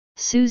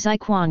Su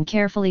Ziquan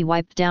carefully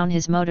wiped down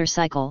his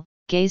motorcycle,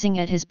 gazing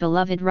at his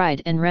beloved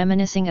ride and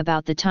reminiscing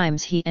about the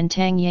times he and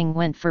Tang Ying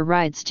went for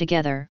rides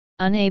together,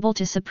 unable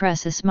to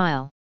suppress a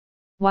smile.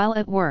 While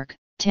at work,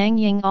 Tang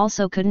Ying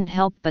also couldn't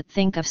help but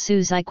think of Su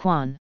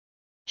Ziquan.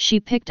 She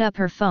picked up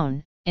her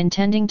phone,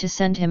 intending to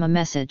send him a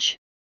message.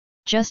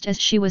 Just as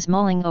she was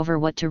mulling over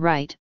what to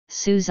write,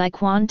 Su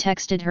Ziquan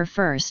texted her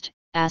first,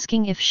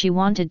 asking if she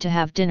wanted to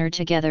have dinner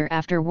together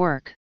after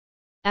work.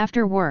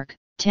 After work,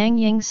 Tang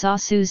Ying saw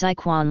Su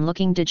Ziquan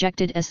looking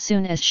dejected as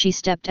soon as she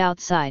stepped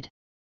outside.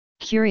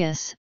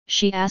 Curious,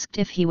 she asked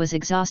if he was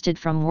exhausted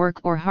from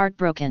work or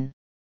heartbroken.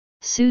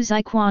 Su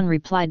Ziquan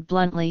replied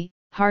bluntly,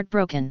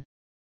 heartbroken.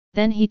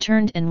 Then he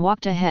turned and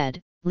walked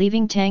ahead,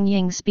 leaving Tang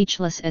Ying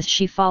speechless as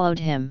she followed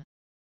him.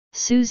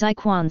 Su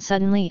Ziquan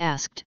suddenly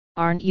asked,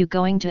 "Aren't you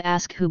going to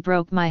ask who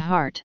broke my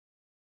heart?"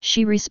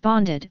 She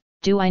responded,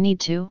 "Do I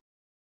need to?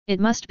 It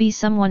must be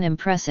someone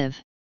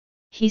impressive."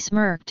 He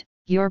smirked,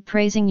 "You're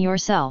praising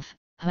yourself,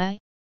 huh?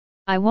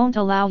 I won't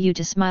allow you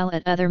to smile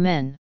at other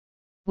men."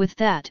 With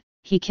that,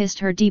 he kissed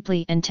her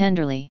deeply and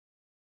tenderly.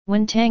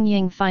 When Tang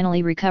Ying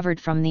finally recovered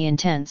from the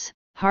intense,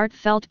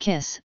 heartfelt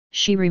kiss,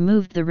 she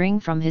removed the ring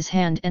from his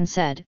hand and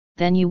said,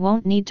 "Then you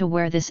won't need to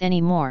wear this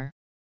anymore."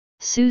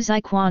 Su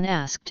Ziquan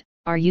asked,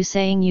 "Are you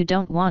saying you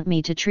don't want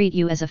me to treat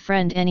you as a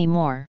friend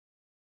anymore?"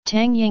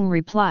 Tang Ying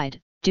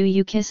replied, "Do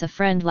you kiss a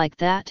friend like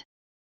that?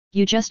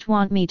 You just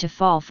want me to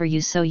fall for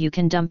you so you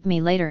can dump me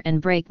later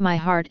and break my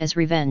heart as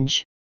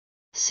revenge."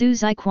 Su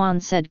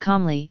Ziquan said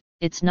calmly,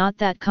 "It's not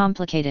that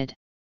complicated.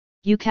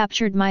 You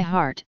captured my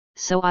heart,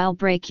 so I'll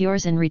break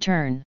yours in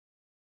return."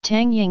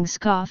 Tang Ying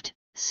scoffed,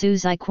 "Su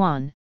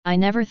Ziquan, I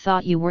never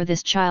thought you were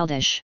this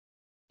childish.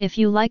 If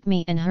you like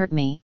me and hurt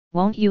me,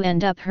 won't you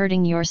end up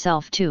hurting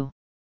yourself too?"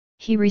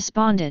 He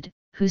responded,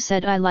 "Who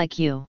said I like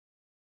you?"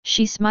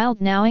 She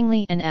smiled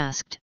knowingly and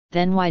asked,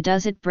 "Then why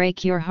does it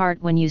break your heart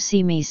when you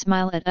see me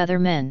smile at other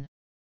men?"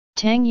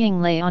 Tang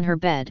Ying lay on her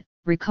bed,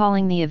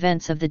 recalling the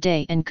events of the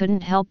day and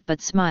couldn't help but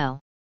smile.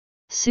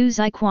 Su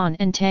Ziquan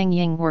and Tang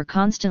Ying were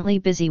constantly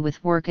busy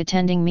with work,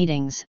 attending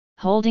meetings,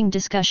 holding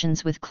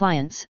discussions with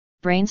clients,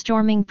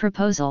 brainstorming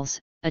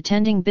proposals,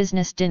 attending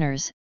business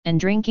dinners, and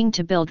drinking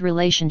to build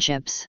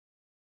relationships.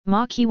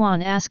 Ma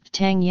Qiwan asked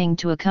Tang Ying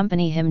to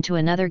accompany him to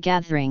another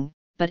gathering,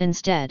 but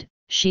instead,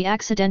 she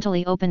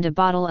accidentally opened a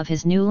bottle of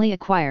his newly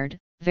acquired,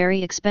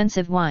 very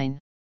expensive wine.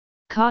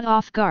 Caught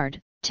off guard,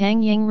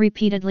 Tang Ying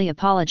repeatedly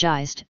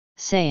apologized,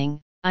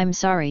 saying, "I'm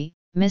sorry,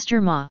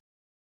 Mr. Ma."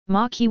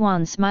 Ma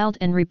Qiwan smiled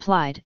and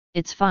replied,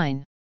 "It's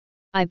fine.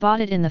 I bought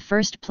it in the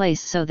first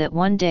place so that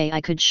one day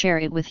I could share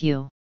it with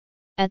you."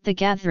 At the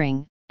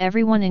gathering,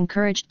 everyone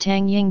encouraged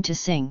Tang Ying to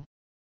sing.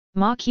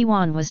 Ma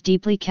Qiwan was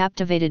deeply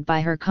captivated by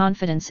her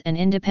confidence and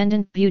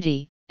independent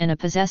beauty, and a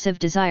possessive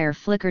desire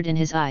flickered in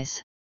his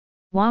eyes.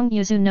 Wang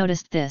Yuzu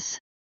noticed this.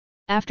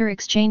 After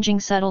exchanging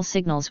subtle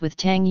signals with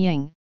Tang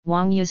Ying,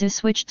 Wang Yuzu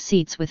switched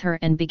seats with her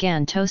and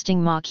began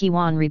toasting Ma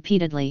Qiwan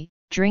repeatedly,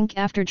 drink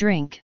after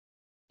drink.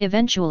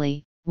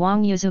 Eventually,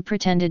 Wang Yuzu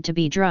pretended to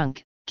be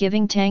drunk,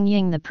 giving Tang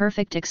Ying the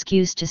perfect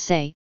excuse to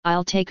say,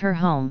 "I'll take her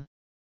home."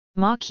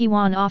 Ma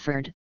Qiwan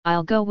offered,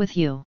 "I'll go with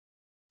you."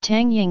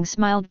 Tang Ying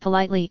smiled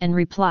politely and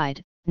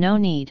replied, "No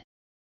need.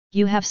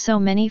 You have so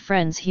many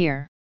friends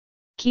here.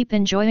 Keep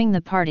enjoying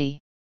the party."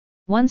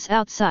 Once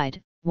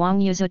outside, Wang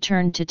Yuzu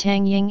turned to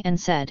Tang Ying and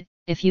said,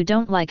 "If you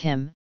don't like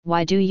him,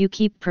 why do you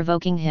keep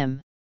provoking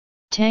him?"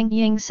 Tang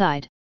Ying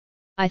sighed.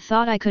 "I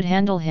thought I could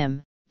handle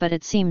him, but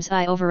it seems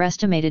I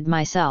overestimated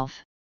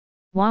myself."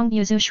 Wang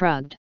Yuzu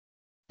shrugged.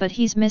 "But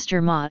he's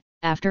Mr. Ma,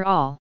 after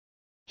all.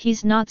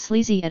 He's not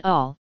sleazy at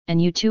all,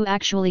 and you two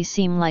actually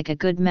seem like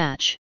a good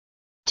match."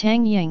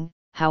 Tang Ying,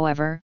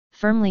 however,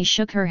 firmly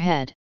shook her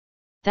head.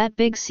 "That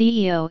big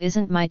CEO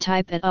isn't my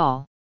type at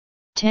all."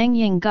 Tang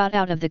Ying got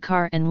out of the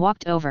car and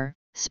walked over,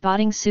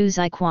 spotting Su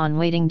Ziquan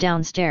waiting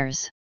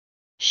downstairs.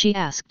 She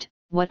asked,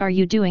 "What are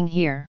you doing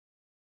here?"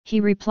 He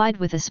replied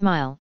with a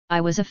smile, "I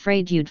was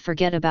afraid you'd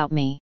forget about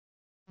me."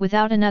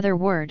 Without another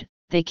word,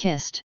 they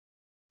kissed.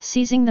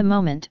 Seizing the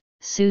moment,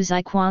 Su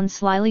Ziquan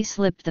slyly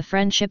slipped the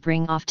friendship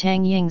ring off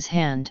Tang Ying's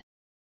hand.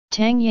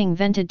 Tang Ying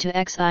vented to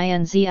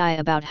Xinzi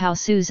about how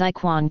Su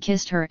Ziquan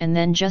kissed her and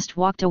then just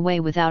walked away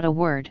without a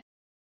word.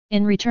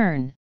 In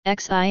return,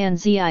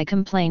 Xinzi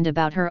complained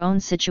about her own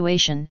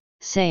situation,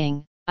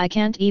 saying, "I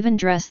can't even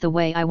dress the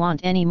way I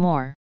want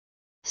anymore.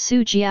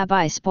 Su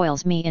Jiabai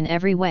spoils me in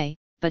every way,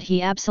 but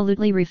he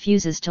absolutely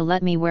refuses to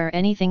let me wear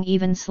anything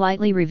even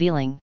slightly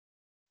revealing."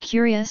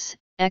 Curious,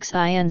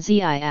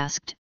 Xinzi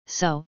asked,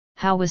 "So,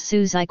 how was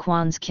Su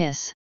Ziquan's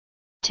kiss?"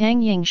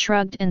 Tang Ying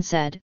shrugged and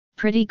said,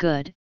 "Pretty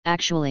good,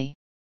 actually.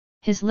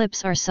 His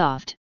lips are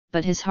soft,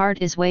 but his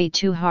heart is way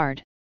too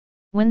hard."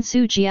 When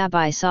Su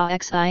Jiabai saw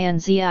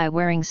Xinzi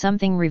wearing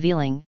something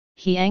revealing,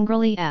 he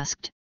angrily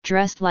asked,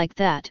 "Dressed like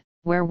that,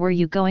 where were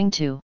you going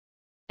to?"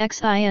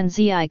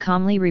 Xinzi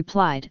calmly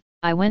replied,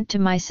 "I went to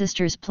my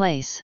sister's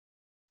place."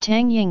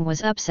 Tang Ying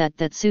was upset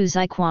that Su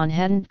Ziquan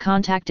hadn't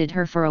contacted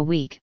her for a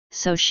week,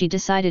 so she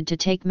decided to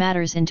take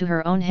matters into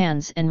her own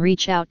hands and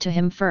reach out to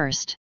him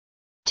first.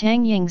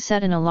 Tang Ying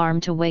set an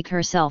alarm to wake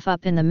herself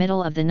up in the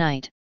middle of the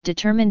night,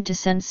 determined to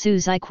send Su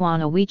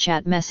Ziquan a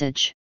WeChat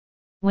message.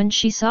 When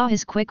she saw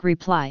his quick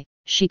reply,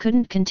 she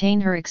couldn't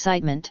contain her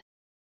excitement.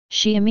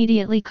 She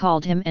immediately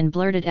called him and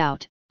blurted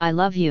out, "I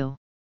love you."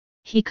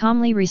 He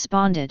calmly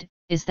responded,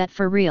 "Is that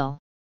for real?"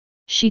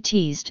 She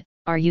teased,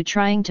 "Are you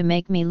trying to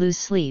make me lose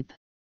sleep?"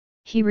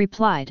 He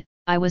replied,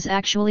 "I was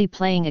actually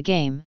playing a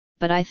game,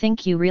 but I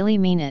think you really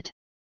mean it."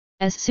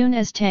 As soon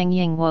as Tang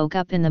Ying woke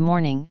up in the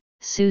morning,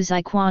 Su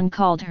Ziquan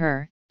called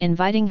her,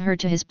 inviting her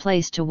to his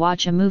place to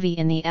watch a movie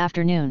in the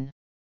afternoon.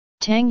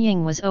 Tang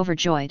Ying was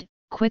overjoyed,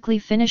 quickly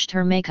finished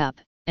her makeup,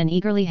 and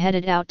eagerly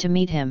headed out to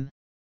meet him.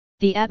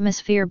 The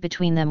atmosphere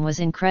between them was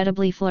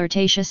incredibly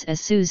flirtatious as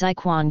Su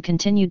Ziquan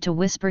continued to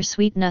whisper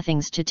sweet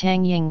nothings to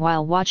Tang Ying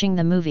while watching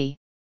the movie.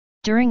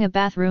 During a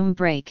bathroom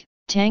break,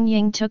 Tang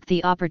Ying took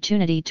the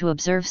opportunity to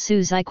observe Su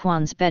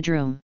Ziquan's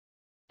bedroom.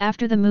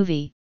 After the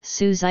movie,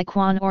 Su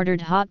Ziquan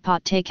ordered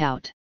Hotpot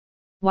takeout.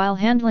 While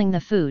handling the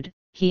food,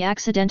 he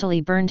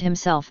accidentally burned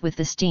himself with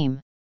the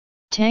steam.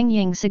 Tang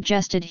Ying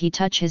suggested he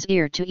touch his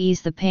ear to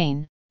ease the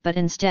pain, but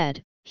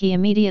instead, he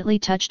immediately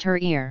touched her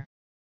ear.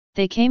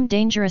 They came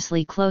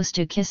dangerously close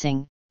to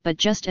kissing, but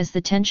just as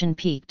the tension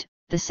peaked,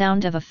 the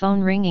sound of a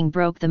phone ringing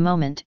broke the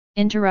moment,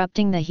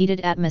 interrupting the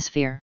heated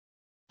atmosphere.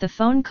 The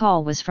phone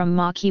call was from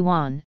Ma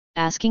Qiwan,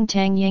 asking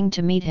Tang Ying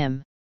to meet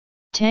him.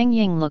 Tang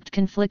Ying looked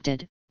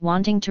conflicted,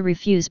 wanting to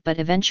refuse but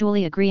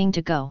eventually agreeing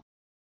to go.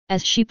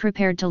 As she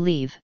prepared to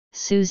leave,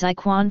 Su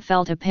Ziquan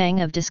felt a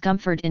pang of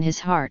discomfort in his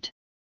heart.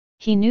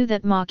 He knew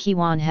that Ma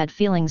Qiwan had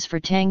feelings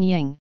for Tang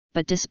Ying,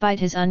 but despite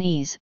his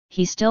unease,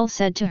 he still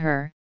said to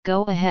her,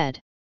 "Go ahead.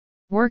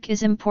 Work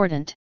is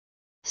important."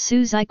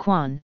 Su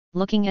Ziquan,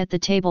 looking at the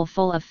table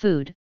full of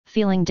food,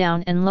 feeling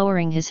down and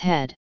lowering his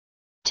head.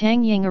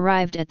 Tang Ying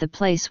arrived at the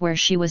place where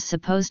she was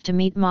supposed to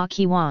meet Ma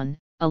Qiwan,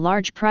 a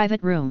large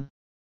private room.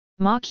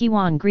 Ma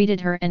Qiwan greeted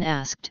her and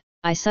asked,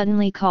 "I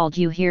suddenly called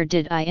you here,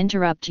 did I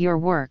interrupt your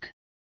work?"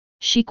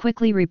 She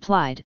quickly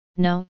replied,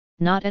 "No,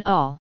 not at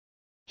all."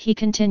 He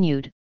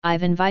continued,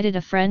 "I've invited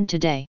a friend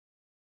today.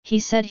 He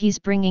said he's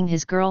bringing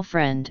his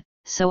girlfriend,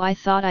 so I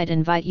thought I'd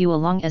invite you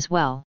along as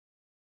well."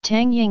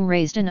 Tang Ying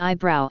raised an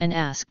eyebrow and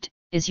asked,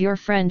 "Is your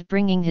friend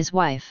bringing his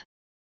wife?"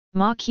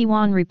 Ma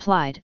Qiwan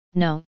replied,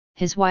 "No,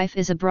 his wife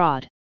is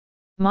abroad."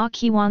 Ma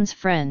Qiwan's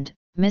friend,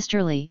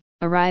 Mr. Li,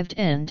 arrived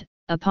and,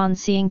 upon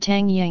seeing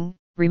Tang Ying,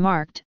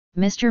 remarked,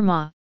 "Mr.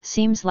 Ma,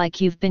 seems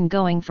like you've been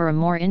going for a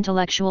more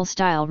intellectual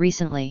style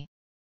recently."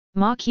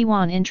 Ma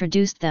Qiwan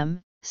introduced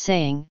them,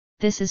 saying,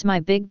 "This is my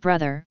big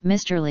brother,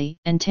 Mr. Li,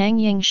 and Tang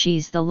Ying,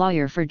 she's the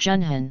lawyer for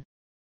Junhan."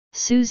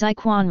 Su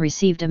Ziquan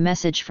received a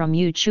message from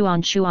Yu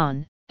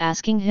Chuan,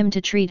 asking him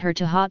to treat her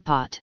to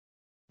Hotpot.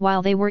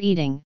 While they were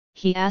eating,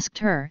 he asked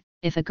her,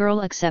 "If a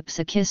girl accepts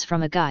a kiss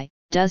from a guy,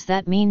 does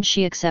that mean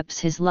she accepts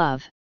his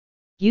love?"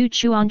 Yu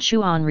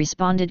Chuan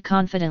responded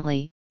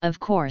confidently, "Of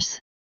course."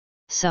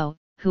 "So,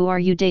 who are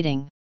you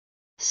dating?"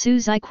 Su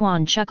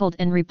Ziquan chuckled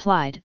and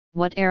replied,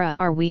 "What era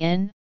are we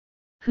in?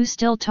 Who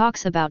still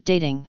talks about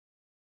dating?"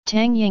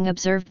 Tang Ying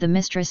observed the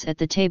mistress at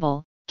the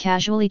table,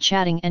 casually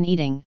chatting and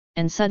eating,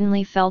 and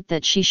suddenly felt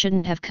that she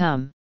shouldn't have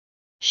come.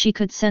 She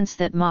could sense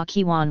that Ma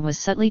Qiwan was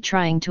subtly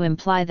trying to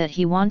imply that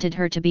he wanted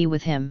her to be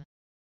with him.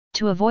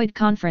 To avoid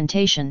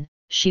confrontation,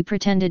 she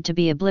pretended to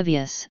be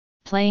oblivious,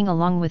 playing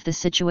along with the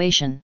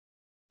situation.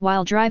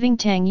 While driving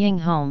Tang Ying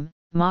home,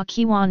 Ma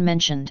Qiwan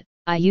mentioned,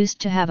 "I used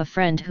to have a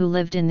friend who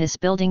lived in this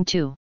building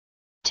too."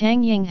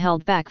 Tang Ying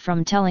held back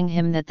from telling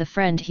him that the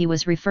friend he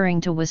was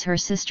referring to was her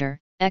sister,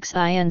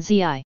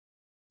 Xinzi.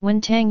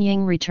 When Tang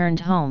Ying returned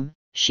home,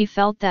 she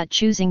felt that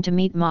choosing to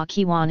meet Ma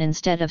Qiwan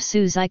instead of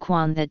Su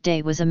Ziquan that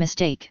day was a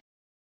mistake.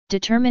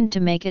 Determined to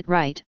make it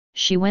right,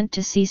 she went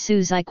to see Su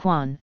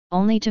Ziquan,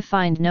 only to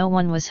find no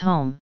one was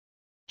home.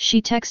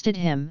 She texted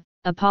him,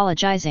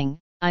 apologizing,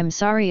 "I'm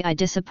sorry I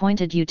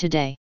disappointed you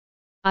today.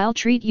 I'll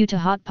treat you to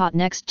Hotpot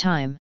next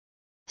time."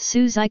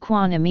 Su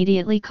Ziquan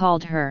immediately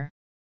called her.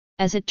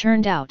 As it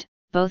turned out,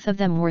 both of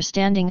them were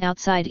standing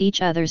outside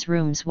each other's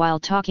rooms while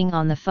talking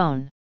on the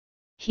phone.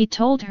 He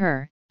told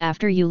her,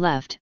 "After you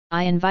left,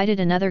 I invited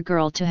another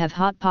girl to have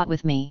Hotpot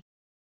with me."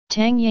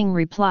 Tang Ying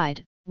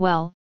replied,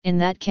 "Well, in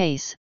that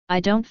case, I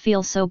don't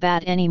feel so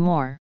bad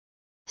anymore."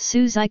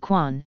 Su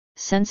Ziquan,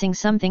 sensing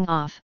something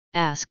off,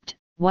 asked,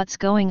 "What's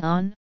going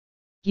on?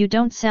 You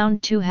don't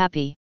sound too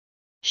happy."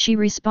 She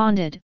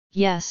responded,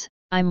 "Yes,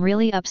 I'm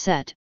really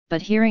upset,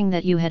 but hearing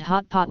that you had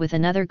Hotpot with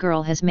another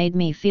girl has made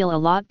me feel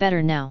a lot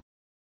better now."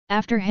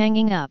 After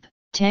hanging up,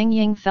 Tang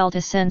Ying felt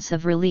a sense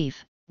of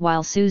relief,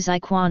 while Su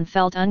Ziquan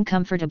felt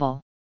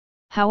uncomfortable.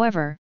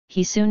 However,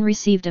 he soon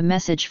received a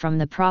message from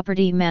the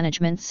property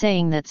management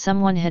saying that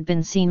someone had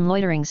been seen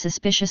loitering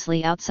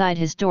suspiciously outside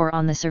his door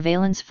on the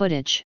surveillance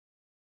footage.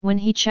 When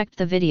he checked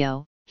the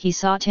video, he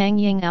saw Tang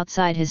Ying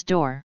outside his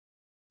door.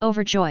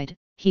 Overjoyed,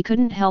 he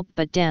couldn't help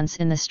but dance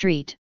in the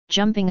street,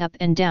 jumping up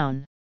and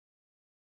down.